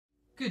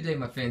Good day,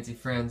 my fancy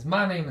friends.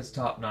 My name is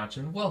Topnotch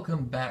and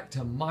welcome back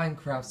to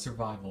Minecraft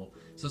Survival.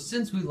 So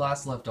since we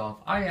last left off,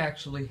 I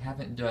actually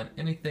haven't done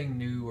anything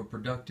new or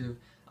productive.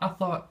 I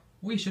thought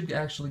we should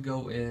actually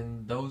go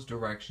in those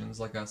directions,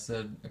 like I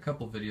said a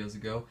couple videos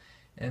ago,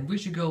 and we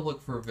should go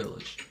look for a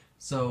village.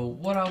 So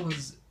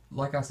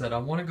like I said, I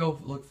want to go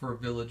look for a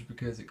village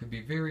because it could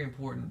be very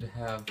important to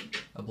have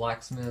a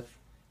blacksmith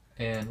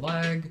and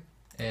lag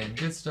and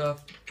good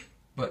stuff.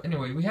 But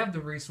anyway, we have the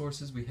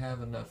resources, we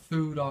have enough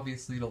food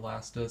obviously to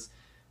last us,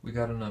 we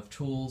got enough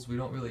tools, we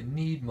don't really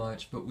need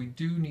much, but we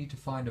do need to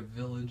find a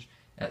village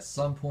at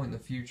some point in the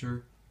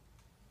future.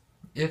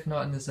 If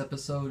not in this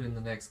episode, in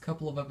the next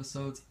couple of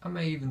episodes. I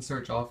may even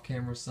search off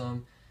camera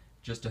some,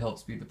 just to help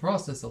speed the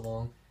process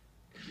along.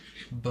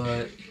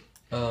 But,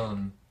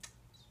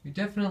 we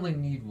definitely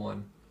need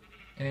one.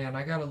 And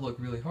I gotta look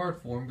really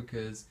hard for them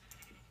because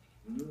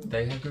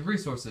they have good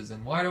resources.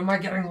 And why am I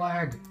getting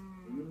lag?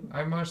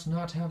 I must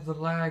not have the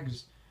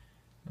lags.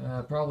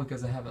 Probably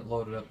because I haven't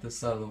loaded up this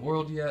side of the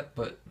world yet,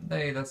 but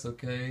hey, that's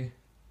okay.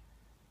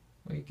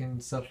 We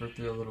can suffer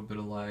through a little bit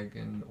of lag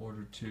in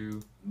order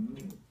to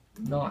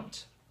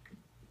not.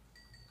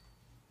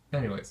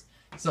 Anyways,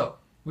 so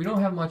we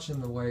don't have much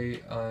in the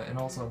way, and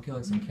also I'm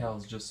killing some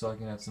cows just so I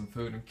can have some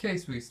food in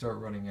case we start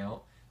running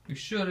out. We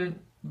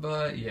shouldn't,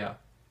 but yeah.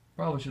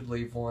 Probably should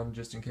leave one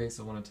just in case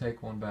I want to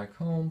take one back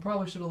home.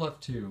 Probably should have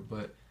left two,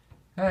 but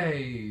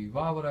hey,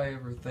 why would I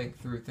ever think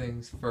through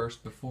things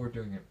first before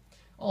doing it?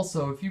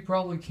 Also, if you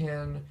probably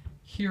can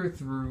hear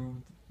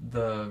through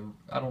the,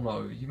 I don't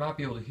know, you might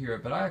be able to hear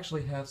it, but I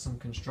actually have some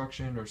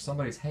construction or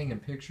somebody's hanging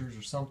pictures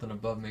or something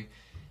above me,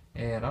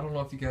 and I don't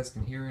know if you guys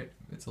can hear it.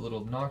 It's a little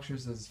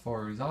obnoxious as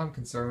far as I'm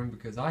concerned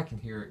because I can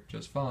hear it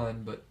just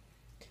fine, but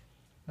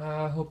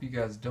I hope you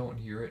guys don't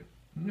hear it.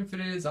 And if it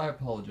is, I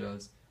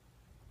apologize.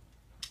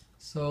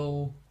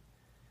 So,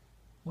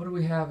 what do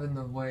we have in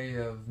the way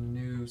of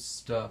new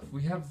stuff?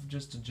 We have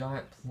just a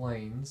giant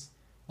plains.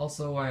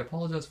 Also, I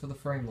apologize for the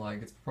frame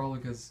lag. It's probably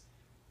because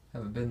I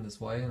haven't been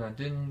this way and I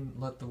didn't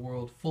let the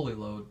world fully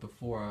load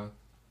before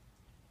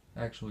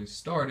I actually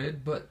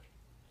started. But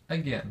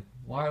again,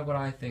 why would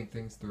I think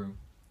things through?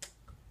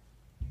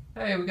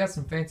 Hey, we got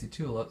some fancy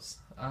tulips.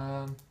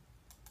 I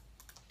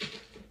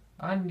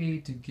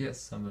need to get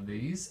some of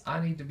these.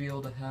 I need to be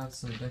able to have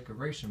some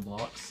decoration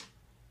blocks.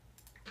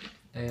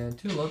 And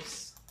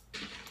tulips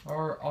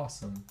are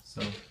awesome,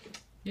 so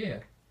yeah.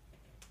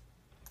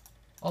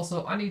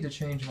 Also, I need to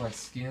change my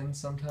skin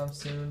sometime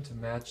soon to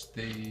match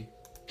the,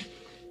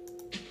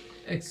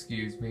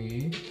 excuse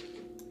me,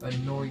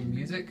 annoying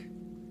music.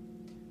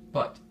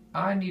 But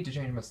I need to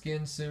change my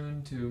skin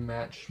soon to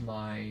match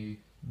my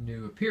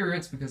new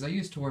appearance because I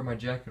used to wear my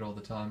jacket all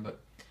the time,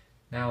 but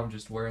now I'm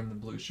just wearing the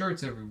blue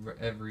shirts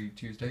every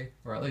Tuesday,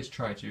 or at least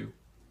try to.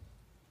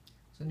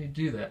 So I need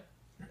to do that.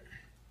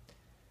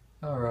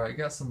 Alright,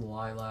 got some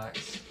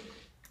lilacs.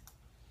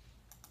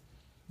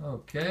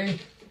 Okay.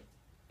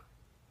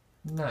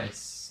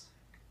 Nice.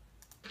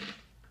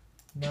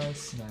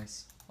 Nice,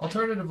 nice.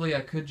 Alternatively,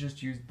 I could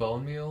just use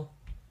bone meal,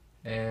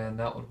 and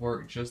that would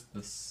work just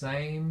the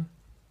same,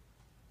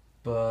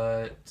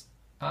 but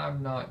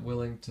I'm not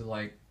willing to,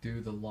 like,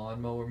 do the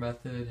lawnmower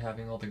method,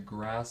 having all the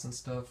grass and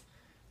stuff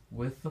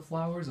with the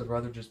flowers. I'd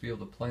rather just be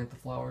able to plant the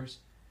flowers.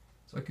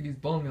 So I could use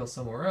bone meal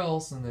somewhere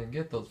else and then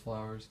get those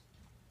flowers,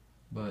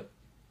 but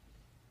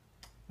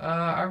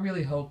I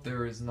really hope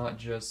there is not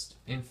just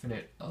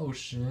infinite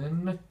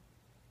ocean.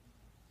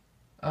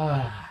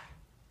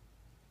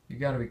 You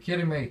gotta be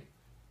kidding me.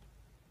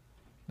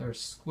 There's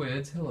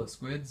squids. Hello,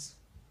 squids.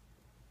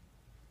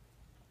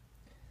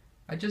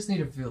 I just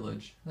need a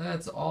village.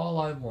 That's all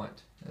I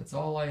want. That's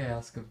all I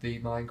ask of thee,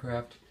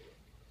 Minecraft.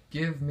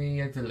 Give me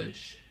a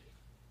village.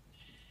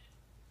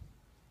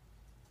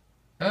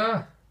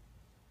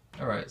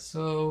 Alright,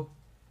 so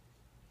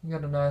we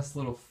got a nice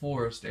little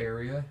forest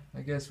area.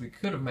 I guess we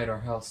could have made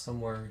our house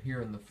somewhere here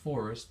in the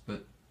forest,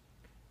 but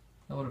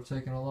that would have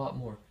taken a lot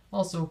more.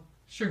 Also,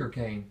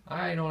 sugarcane.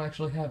 I don't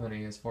actually have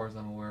any as far as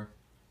I'm aware.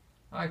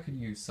 I could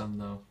use some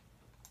though,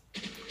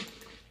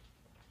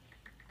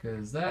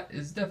 because that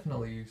is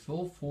definitely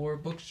useful for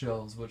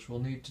bookshelves, which we'll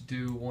need to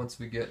do once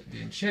we get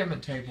the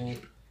enchantment table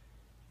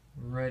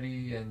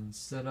ready and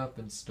set up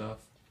and stuff.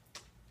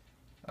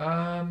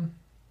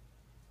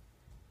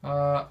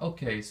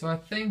 Okay, so I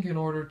think in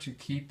order to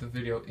keep the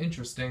video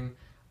interesting,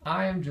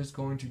 I am just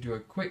going to do a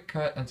quick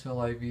cut until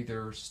I've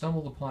either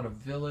stumbled upon a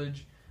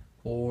village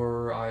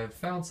or I've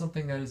found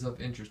something that is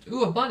of interest.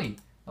 Ooh, a bunny!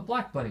 A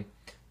black bunny!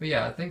 But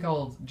yeah, I think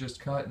I'll just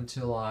cut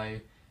until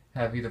I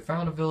have either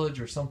found a village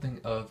or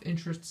something of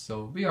interest,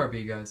 so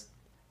BRB, guys.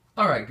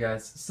 Alright,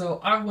 guys, so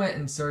I went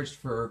and searched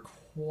for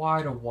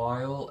quite a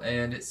while,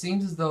 and it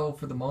seems as though,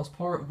 for the most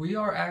part, we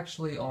are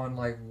actually on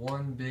like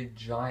one big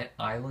giant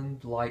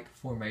island-like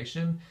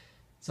formation.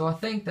 So I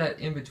think that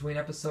in between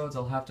episodes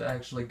I'll have to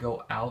actually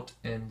go out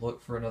and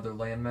look for another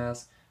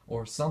landmass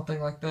or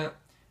something like that,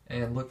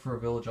 and look for a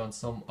village on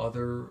some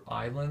other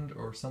island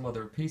or some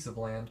other piece of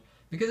land,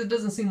 because it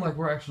doesn't seem like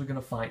we're actually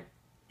going to find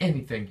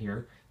anything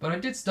here. But I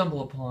did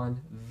stumble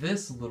upon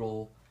this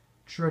little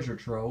treasure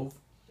trove.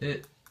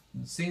 It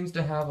seems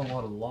to have a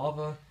lot of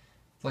lava.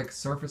 It's like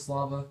surface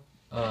lava,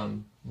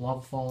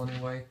 lava fall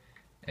anyway,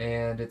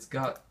 and it's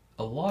got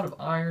a lot of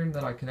iron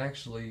that I can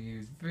actually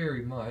use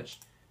very much.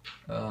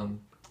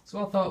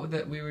 So I thought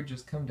that we would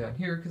just come down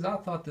here because I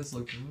thought this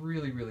looked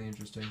really, really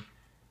interesting.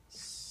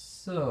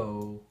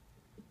 So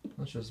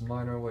let's just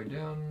mine our way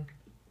down,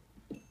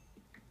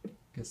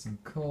 get some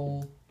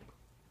coal.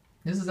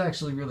 This is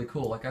actually really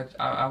cool. Like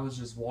I was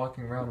just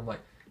walking around. I'm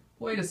like,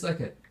 wait a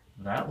second,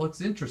 that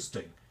looks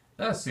interesting.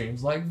 That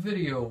seems like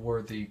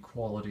video-worthy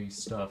quality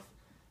stuff.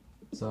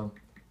 So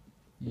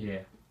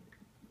yeah,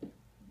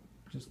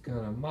 just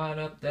gonna mine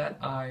up that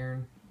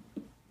iron.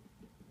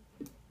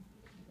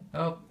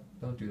 Oh,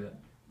 don't do that.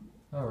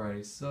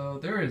 Alrighty, so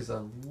there is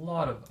a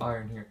lot of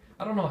iron here.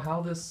 I don't know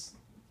how this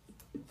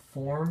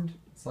formed.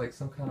 It's like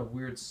some kind of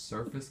weird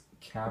surface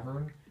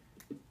cavern.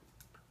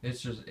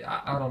 It's just,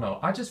 I don't know.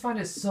 I just find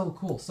it so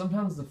cool.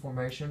 Sometimes the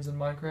formations in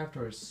Minecraft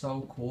are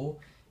so cool,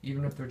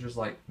 even if they're just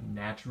like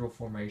natural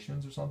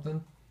formations or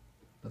something.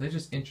 But they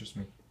just interest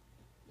me.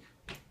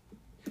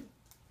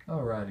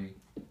 Alrighty.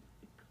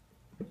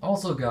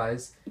 Also,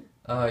 guys,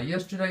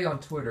 yesterday on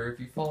Twitter,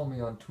 if you follow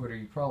me on Twitter,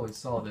 you probably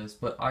saw this,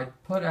 but I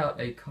put out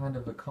a kind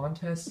of a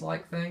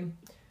contest-like thing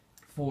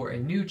for a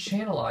new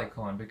channel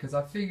icon because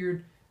I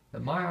figured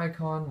that my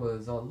icon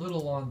was a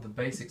little on the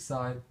basic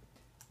side.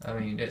 I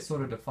mean, it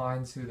sort of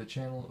defines who the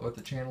channel, what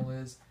the channel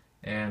is,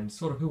 and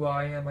sort of who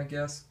I am, I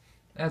guess,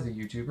 as a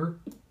YouTuber.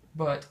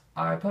 But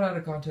I put out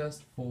a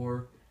contest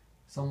for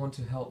someone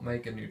to help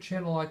make a new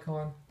channel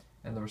icon,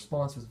 and the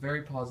response was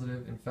very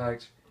positive. In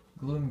fact,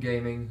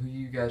 GloomGaming, who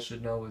you guys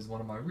should know is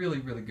one of my really,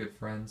 really good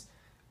friends,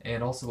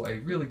 and also a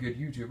really good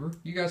YouTuber.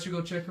 You guys should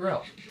go check her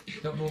out.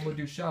 Don't normally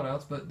do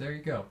shoutouts, but there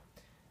you go.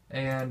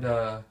 And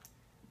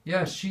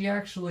yeah, she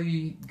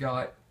actually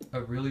got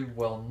a really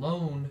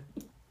well-known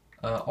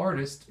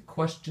artist,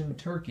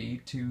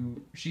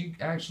 QuestionedTurkey, she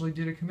actually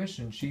did a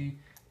commission. She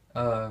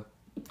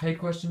paid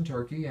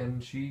QuestionedTurkey,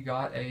 and she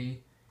got a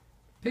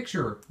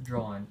picture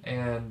drawn.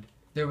 And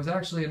there was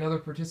actually another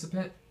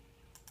participant,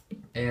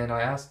 and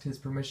I asked his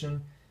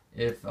permission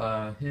if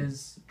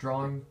his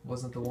drawing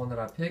wasn't the one that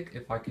I picked,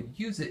 if I could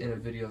use it in a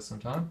video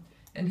sometime,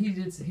 and he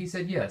did. He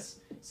said yes.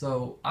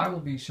 So I will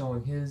be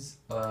showing his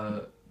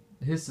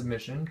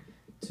submission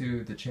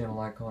to the channel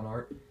icon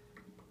art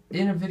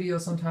in a video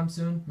sometime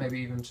soon, maybe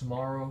even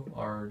tomorrow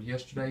or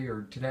yesterday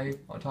or today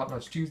on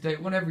Topnotch Tuesday,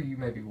 whenever you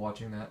may be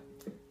watching that.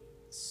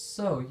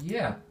 So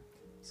yeah,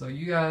 so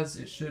you guys,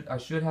 I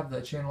should have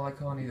the channel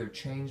icon either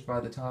changed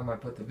by the time I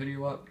put the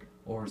video up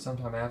or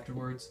sometime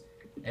afterwards.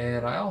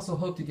 And I also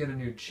hope to get a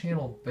new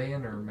channel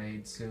banner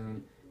made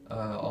soon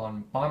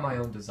by my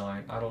own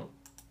design. I don't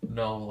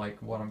know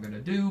like what I'm gonna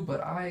do,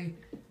 but I'm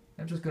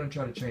just gonna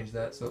try to change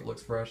that so it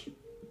looks fresh.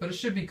 But it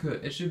should be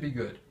good. It should be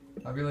good.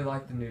 I really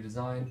like the new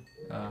design.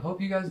 Hope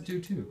you guys do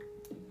too.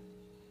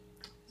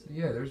 So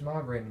yeah, there's my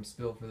random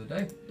spill for the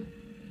day.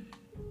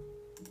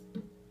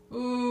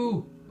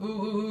 Ooh, ooh,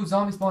 ooh, ooh,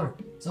 zombie spawner,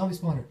 zombie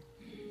spawner,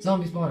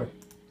 zombie spawner.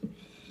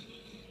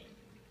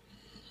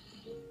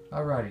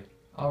 Alrighty,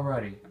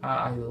 alrighty.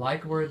 I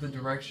like where the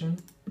direction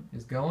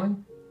is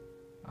going.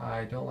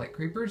 I don't like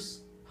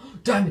creepers.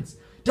 Diamonds,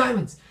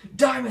 diamonds,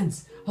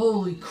 diamonds!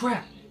 Holy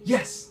crap!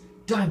 Yes,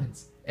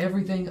 diamonds.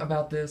 Everything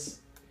about this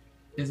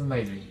is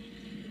amazing.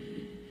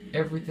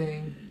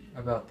 Everything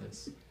about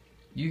this.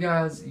 You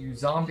guys, you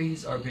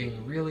zombies are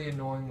being really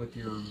annoying with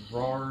your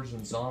roars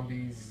and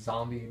zombie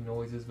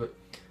noises, but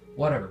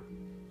whatever.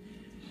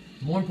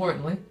 More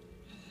importantly,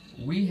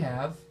 we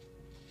have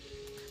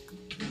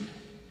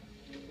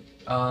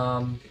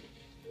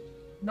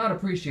not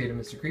appreciated,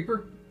 Mr.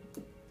 Creeper.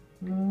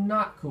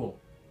 Not cool.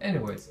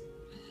 Anyways,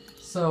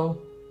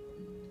 so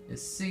it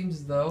seems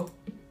as though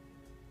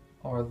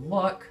our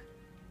luck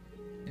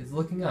is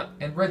looking up.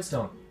 And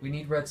redstone. We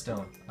need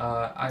redstone.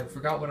 I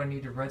forgot what I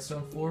needed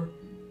redstone for,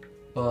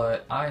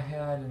 but I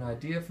had an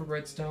idea for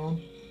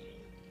redstone,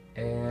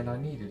 and I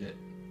needed it.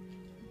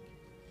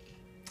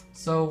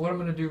 So what I'm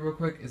going to do real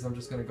quick is I'm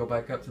just going to go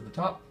back up to the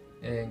top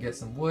and get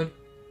some wood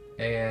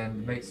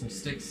and make some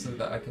sticks so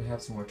that I can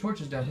have some more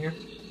torches down here.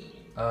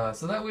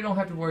 So that we don't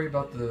have to worry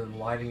about the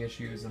lighting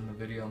issues in the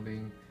video and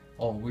being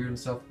all weird and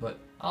stuff, but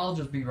I'll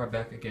just be right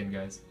back again,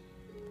 guys.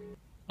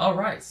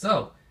 Alright,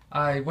 so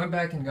I went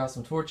back and got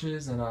some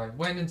torches, and I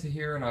went into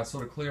here and I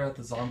sort of cleared out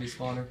the zombie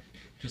spawner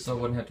just so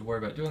I wouldn't have to worry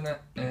about doing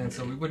that, and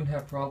so we wouldn't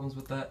have problems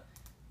with that.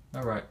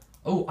 Alright.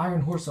 Oh,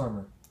 iron horse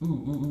armor. Ooh,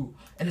 ooh, ooh.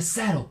 And a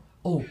saddle!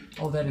 Oh,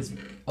 that is...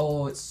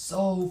 Oh, it's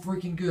so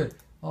freaking good.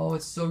 Oh,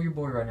 it's so your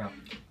boy right now.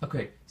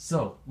 Okay,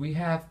 so we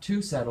have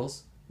 2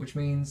 saddles, which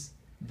means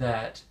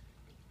that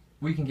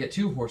we can get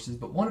 2 horses,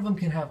 but one of them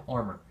can have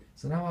armor.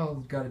 So now all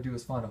I've got to do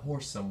is find a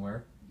horse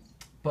somewhere.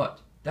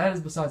 But that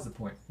is besides the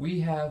point. We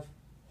have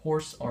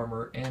horse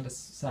armor and a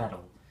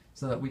saddle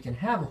so that we can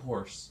have a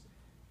horse.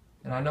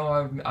 And I know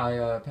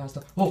I passed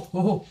up. Oh, oh,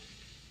 oh!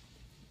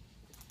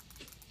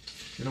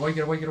 Get away,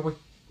 get away, get away.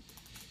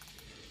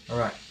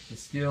 Alright, the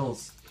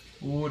skills.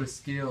 Ooh, the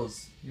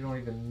skills. You don't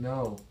even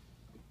know.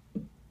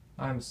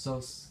 I'm so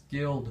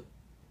skilled.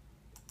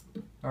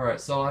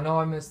 Alright, so I know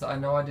I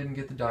know I didn't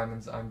get the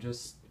diamonds. I'm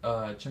just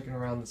checking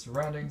around the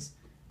surroundings,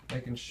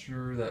 making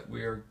sure that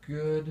we are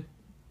good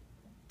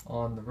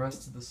on the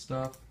rest of the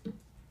stuff.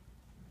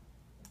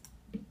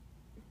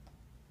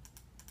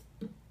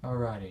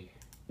 Alrighty.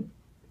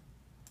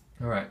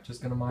 Alright,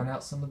 just gonna mine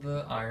out some of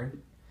the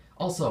iron.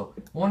 Also,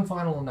 one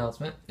final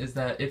announcement is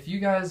that if you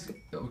guys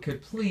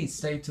could please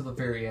stay to the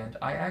very end,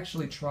 I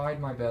actually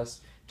tried my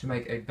best to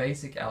make a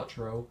basic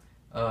outro,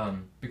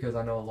 because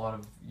I know a lot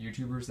of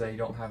YouTubers, they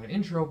don't have an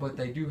intro, but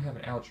they do have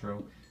an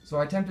outro. So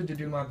I attempted to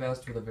do my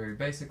best with a very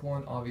basic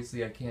one.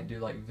 Obviously, I can't do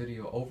like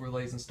video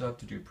overlays and stuff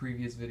to do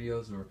previous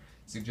videos or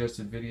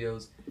suggested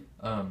videos,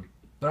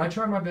 but I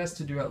tried my best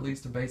to do at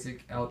least a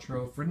basic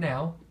outro for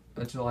now,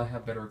 until I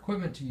have better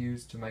equipment to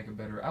use to make a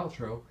better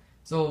outro.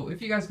 So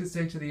if you guys could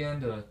stay to the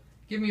end,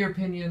 give me your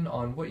opinion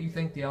on what you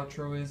think the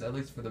outro is, at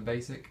least for the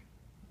basic,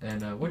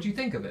 and what you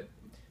think of it.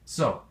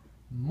 So,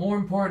 more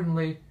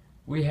importantly,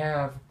 we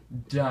have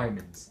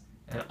diamonds.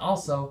 And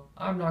also,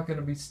 I'm not going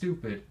to be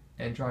stupid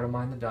and try to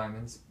mine the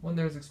diamonds when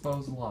there's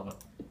exposed lava.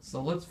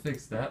 So let's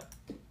fix that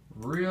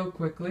real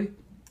quickly.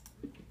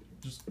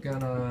 Just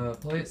gonna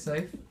play it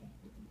safe.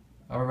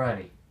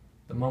 Alrighty,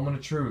 the moment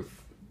of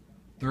truth.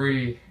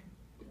 3,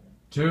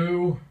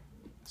 2,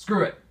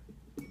 screw it.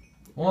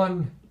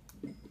 1,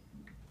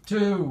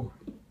 2,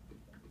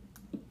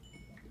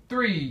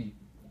 3.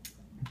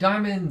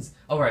 Diamonds!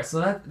 Alright, so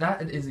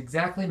that is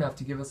exactly enough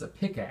to give us a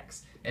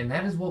pickaxe. And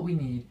that is what we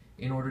need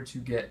in order to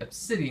get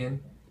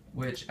obsidian,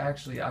 which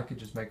actually I could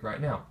just make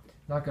right now.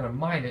 Not going to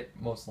mine it,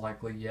 most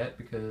likely, yet,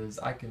 because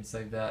I can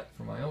save that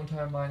for my own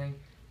time mining,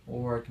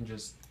 or I can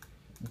just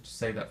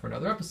save that for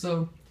another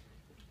episode.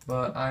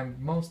 But I'm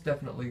most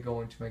definitely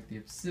going to make the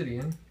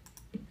obsidian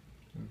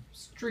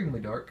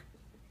extremely dark.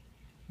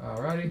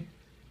 Alrighty.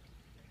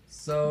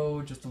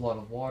 So, just a lot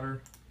of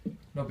water.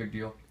 No big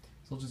deal.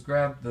 So we'll just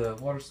grab the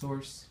water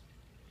source,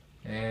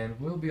 and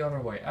we'll be on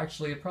our way.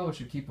 Actually, I probably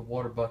should keep a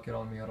water bucket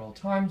on me at all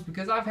times,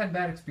 because I've had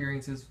bad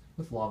experiences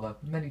with lava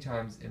many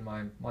times in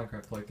my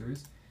Minecraft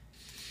playthroughs.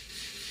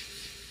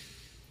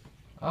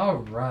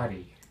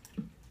 Alrighty.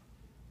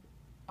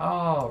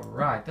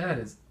 Alright, that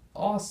is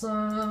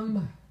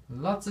awesome.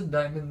 Lots of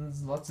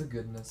diamonds, lots of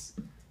goodness.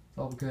 It's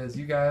all because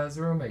you guys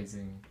are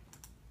amazing.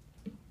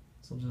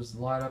 So I'll just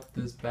light up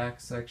this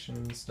back section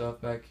and stuff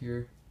back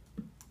here.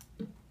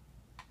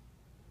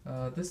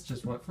 This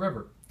just went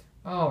forever.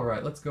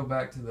 Alright, let's go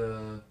back to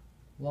the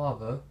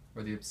lava,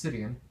 or the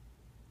obsidian.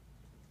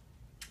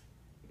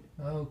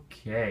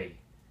 Okay.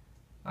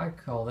 I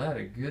call that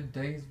a good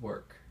day's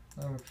work.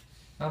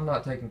 I'm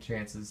not taking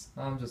chances.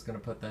 I'm just going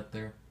to put that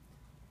there.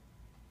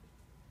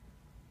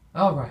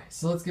 Alright,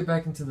 so let's get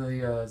back into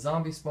the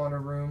zombie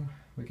spawner room.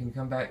 We can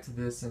come back to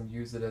this and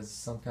use it as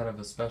some kind of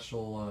a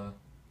special...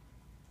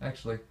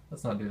 Actually,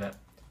 let's not do that.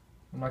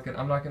 I'm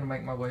not gonna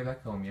make my way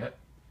back home yet.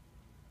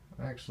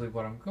 Actually,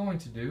 what I'm going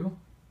to do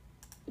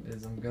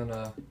is I'm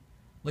gonna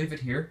leave it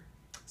here.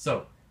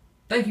 So,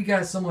 thank you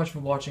guys so much for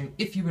watching.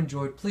 If you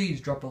enjoyed,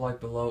 please drop a like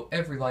below.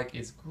 Every like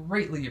is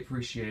greatly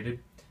appreciated.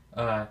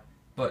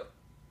 But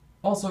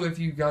also, if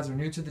you guys are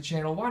new to the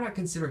channel, why not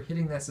consider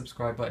hitting that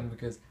subscribe button,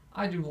 because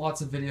I do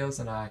lots of videos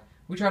and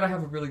we try to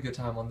have a really good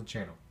time on the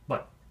channel.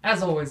 But,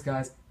 as always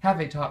guys, have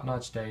a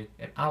top-notch day,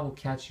 and I will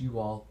catch you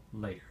all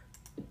later.